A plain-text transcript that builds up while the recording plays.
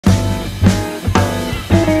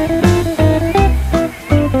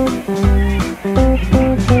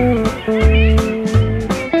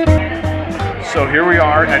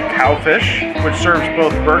start at Cowfish, which serves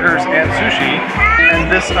both burgers and sushi, and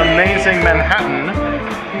this amazing Manhattan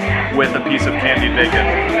with a piece of candied bacon.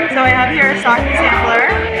 So I have here a sake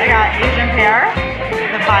sampler. I got Asian pear,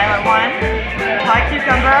 the violet one, Thai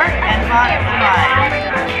cucumber, and hot lime.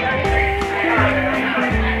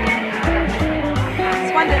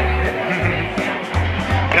 Splendid.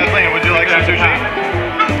 Kathleen, would you like some sushi?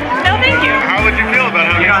 No, thank you. How would you feel about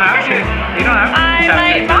having some sushi? You don't have to. I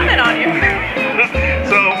might vomit on you.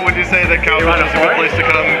 So, would you say that Cowfish is a good place to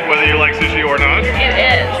come, whether you like sushi or not? It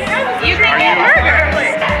is. You can get burgers.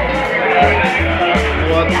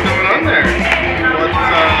 What's going on there? What's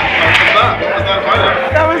up? What was that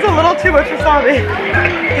about? That was a little too much wasabi.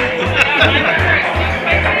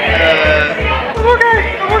 I'm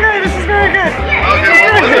okay, this is very good. Okay,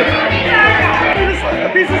 what was it? Just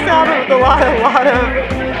a piece of salmon with a lot of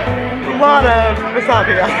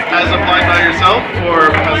wasabi. As applied by yourself,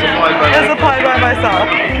 or as applied by? As applied by myself.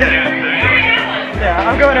 Yeah,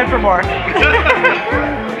 I'm going in for more.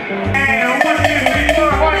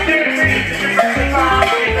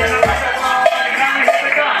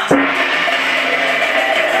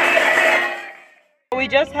 We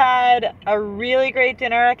just had a really great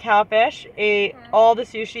dinner at Cowfish, ate all the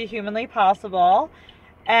sushi humanly possible,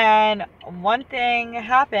 and one thing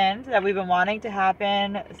happened that we've been wanting to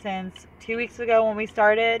happen since 2 weeks ago when we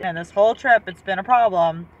started, and this whole trip it's been a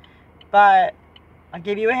problem, but I'll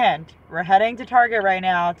give you a hint. We're heading to Target right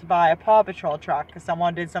now to buy a Paw Patrol truck because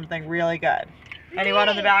someone did something really good. Anyone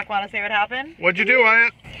in the back want to say what happened? What'd you do,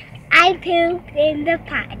 Wyatt? I pooped in the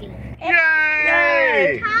potty.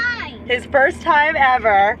 Yay! His first time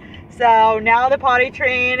ever. So now the potty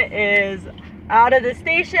train is out of the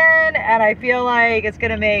station, and I feel like it's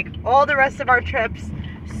gonna make all the rest of our trips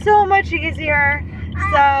so much easier.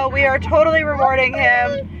 So we are totally rewarding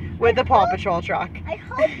him with the Paw Patrol truck. I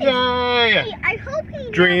hope he. Yay! I hope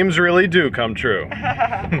he. Dreams really do come true.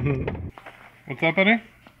 What's up, buddy?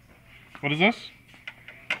 What is this?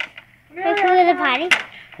 I pooped in the potty.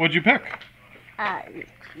 What'd you pick?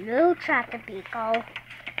 Blue Tropical.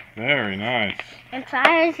 Very nice. And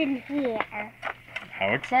flowers in here.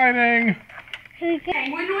 How exciting!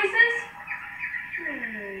 Penguin noises?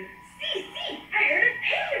 See, I heard a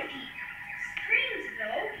penguin peep. Screams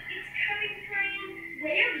though, it's coming from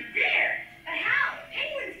way over there. But how?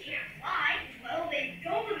 Penguins can't fly. Well, they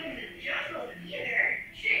don't live in the jungle either.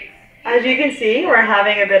 Jeez. As you can see, we're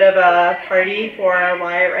having a bit of a party for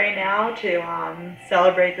Wyatt right now to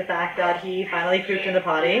celebrate the fact that he finally pooped in the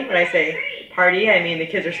potty. When I say party, I mean the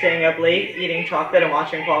kids are staying up late eating chocolate and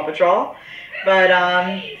watching Paw Patrol. But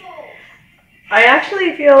I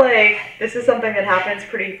actually feel like this is something that happens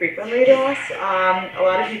pretty frequently to us. A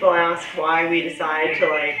lot of people ask why we decide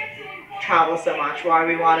to travel so much, why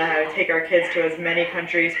we want to take our kids to as many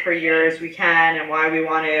countries per year as we can, and why we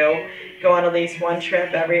want to go on at least one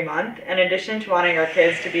trip every month. In addition to wanting our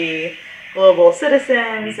kids to be global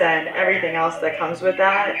citizens and everything else that comes with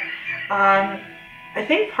that, I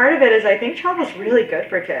think part of it is I think travel is really good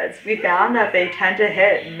for kids. We found that they tend to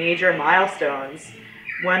hit major milestones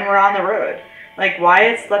when we're on the road. Like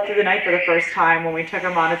Wyatt slept through the night for the first time when we took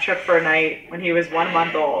him on a trip for a night when he was 1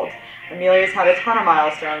 month old. Amelia's had a ton of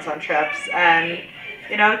milestones on trips, and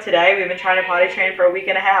today we've been trying to potty train for a week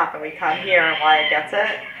and a half, and we come here and Wyatt gets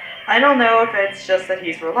it. I don't know if it's just that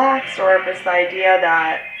he's relaxed or if it's the idea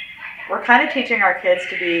that we're kind of teaching our kids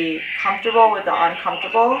to be comfortable with the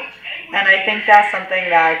uncomfortable, and I think that's something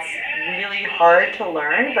that's really hard to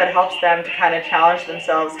learn, but helps them to kind of challenge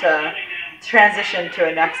themselves to transition to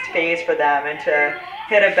a next phase for them and to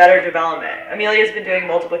hit a better development. Amelia's been doing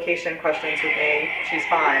multiplication questions with me, she's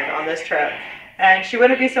 5, on this trip, and she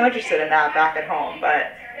wouldn't be so interested in that back at home,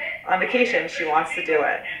 but on vacation she wants to do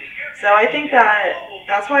it. So I think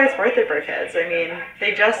that's why it's worth it for kids. I mean,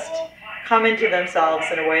 they just come into themselves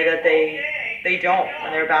in a way that they don't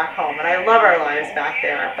when they're back home, and I love our lives back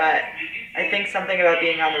there, but I think something about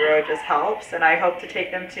being on the road just helps, and I hope to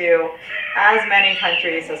take them to as many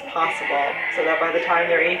countries as possible so that by the time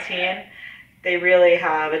they're 18, they really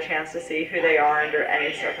have a chance to see who they are under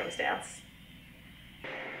any circumstance.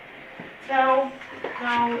 No.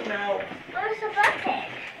 Where's the bucket?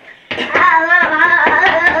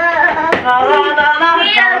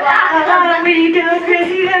 We go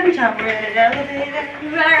crazy every time we're in an elevator.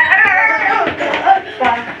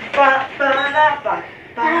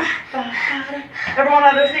 Everyone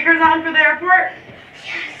have their sneakers on for the airport?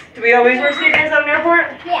 Yes. Do we always wear sneakers at an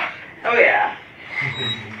airport? Yeah. Oh yeah.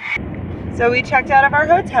 So we checked out of our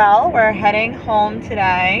hotel. We're heading home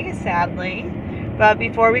today, sadly. But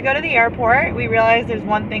before we go to the airport, we realized there's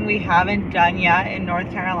one thing we haven't done yet in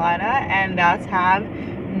North Carolina, and that's have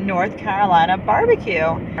North Carolina barbecue.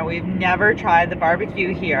 We've never tried the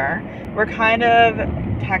barbecue here. We're kind of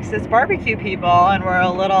Texas barbecue people, and we're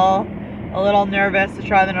a little nervous to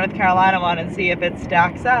try the North Carolina one and see if it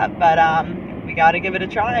stacks up, but we got to give it a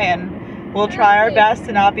try, and we'll try our best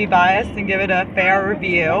to not be biased and give it a fair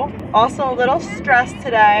review. Also a little stressed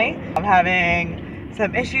today. I'm having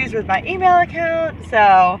some issues with my email account,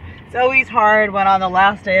 so it's always hard when on the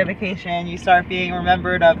last day of vacation you start being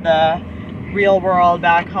remembered of the real world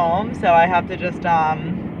back home. So I have to just,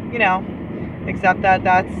 you know, accept that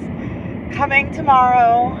that's coming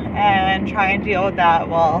tomorrow and try and deal with that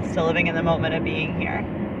while still living in the moment of being here.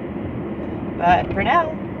 But for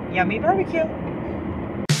now, yummy barbecue.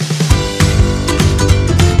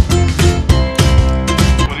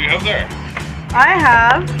 What do you have there? I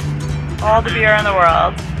have all the beer in the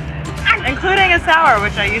world, including a sour,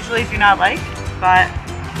 which I usually do not like, but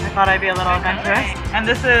I thought I'd be a little adventurous. And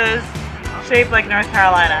this is shaped like North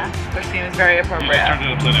Carolina, which seems very appropriate. I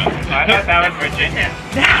thought that was Virginia.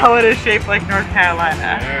 Now it is shaped like North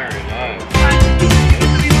Carolina. Very nice.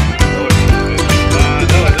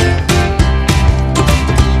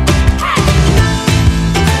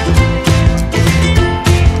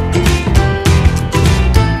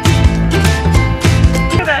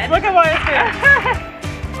 Look at what it's doing.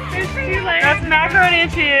 That's macaroni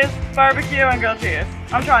and cheese, barbecue, and grilled cheese.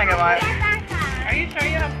 I'm trying it, Wyatt. Are you sure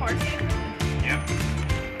you have pork? Yep.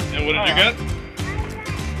 And what did you get?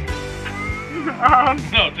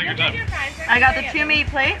 No, take your time. I got the 2-meat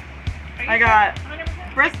plate. I got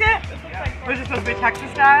brisket, which is supposed to be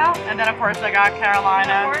Texas style, and then of course I got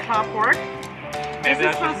Carolina chopped pork. This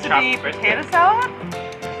is supposed to be potato salad.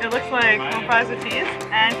 It looks like home fries with cheese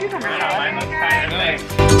and cucumber salad. Nice.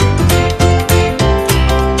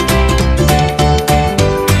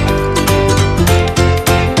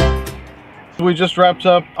 We just wrapped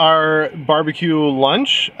up our barbecue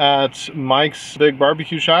lunch at Mike's Big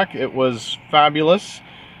Barbecue Shack. It was fabulous.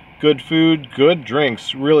 Good food, good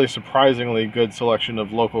drinks. Really surprisingly good selection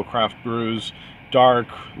of local craft brews. Dark,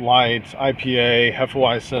 light, IPA,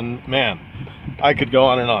 Hefeweizen. Man, I could go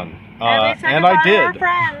on and on. And I did.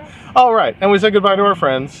 All right, and we said goodbye to our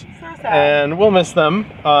friends. So sad. And we'll miss them.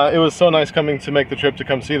 It was so nice coming to make the trip to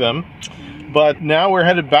come see them. But now we're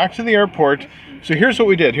headed back to the airport. So here's what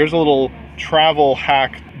we did. Here's a little travel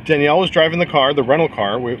hack. Danielle was driving the car, the rental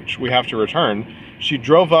car, which we have to return. She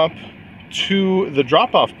drove up to the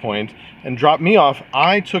drop-off point and dropped me off.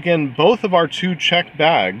 I took in both of our 2 checked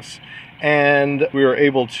bags, and we were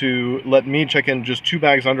able to let me check in just 2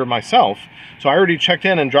 bags under myself. So I already checked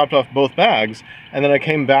in and dropped off both bags, and then I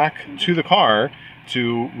came back to the car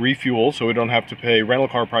to refuel so we don't have to pay rental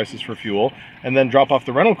car prices for fuel, and then drop off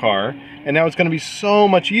the rental car. And now it's going to be so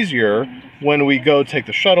much easier when we go take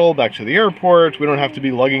the shuttle back to the airport. We don't have to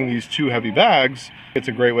be lugging these 2 heavy bags. It's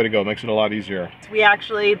a great way to go. It makes it a lot easier. We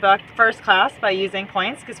actually booked first class by using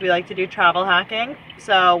points because we like to do travel hacking.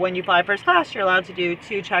 So when you fly first class, you're allowed to do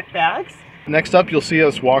 2 checked bags. Next up, you'll see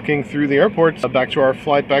us walking through the airport back to our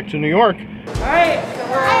flight back to New York. All right, so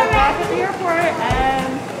we're back at the airport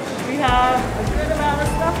and we have a good amount of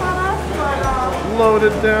stuff on us, but Load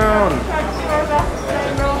it down. try to do our best to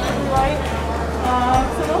stay relatively light.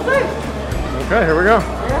 So we'll see. Okay, here we go.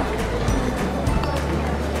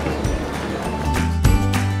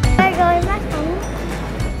 We're going back home.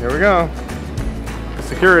 Here we go.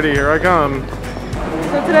 Security, here I come.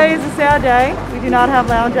 So today is a sad day. We do not have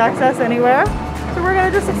lounge access anywhere. So we're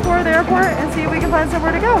gonna just explore the airport and see if we can find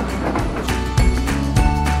somewhere to go.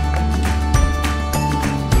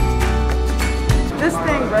 This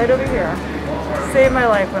thing right over here saved my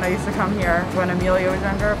life when I used to come here when Amelia was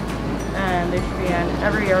younger. And they should be in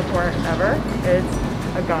every airport ever. It's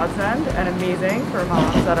a godsend and amazing for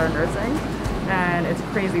moms that are nursing. And it's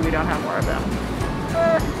crazy we don't have more of them.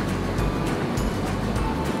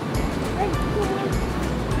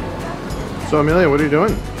 So Amelia, what are you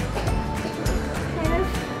doing?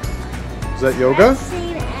 Is that yoga?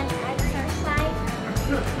 Stretching and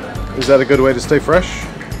exercise. Is that a good way to stay fresh?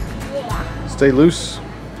 Yeah. Stay loose?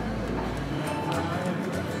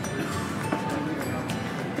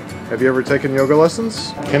 Have you ever taken yoga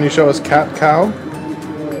lessons? Can you show us cat, cow?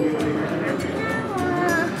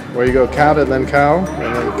 Where you go cat and then cow,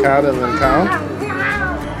 and then cat and then cow?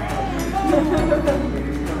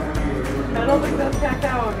 I don't think that's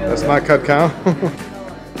cacao, Amelia. That's not cut cow?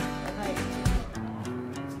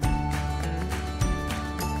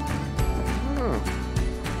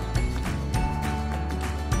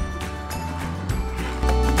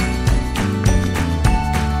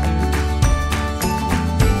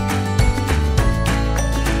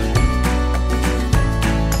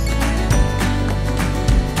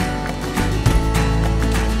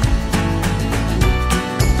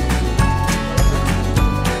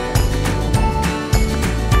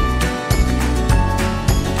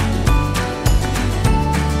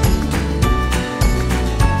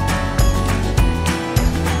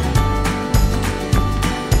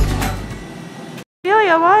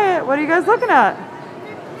 What are you guys looking at?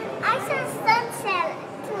 I saw sunset.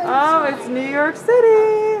 Oh, it's New York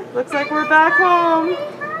City. Looks like we're back home.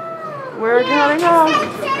 We're heading home.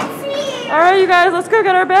 All right, you guys, let's go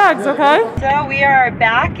get our bags, okay? So we are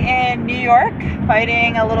back in New York,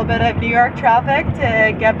 fighting a little bit of New York traffic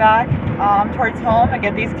to get back towards home and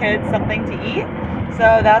get these kids something to eat.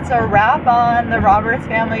 So that's a wrap on the Roberts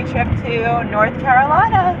family trip to North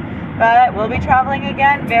Carolina. But we'll be traveling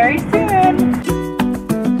again very soon.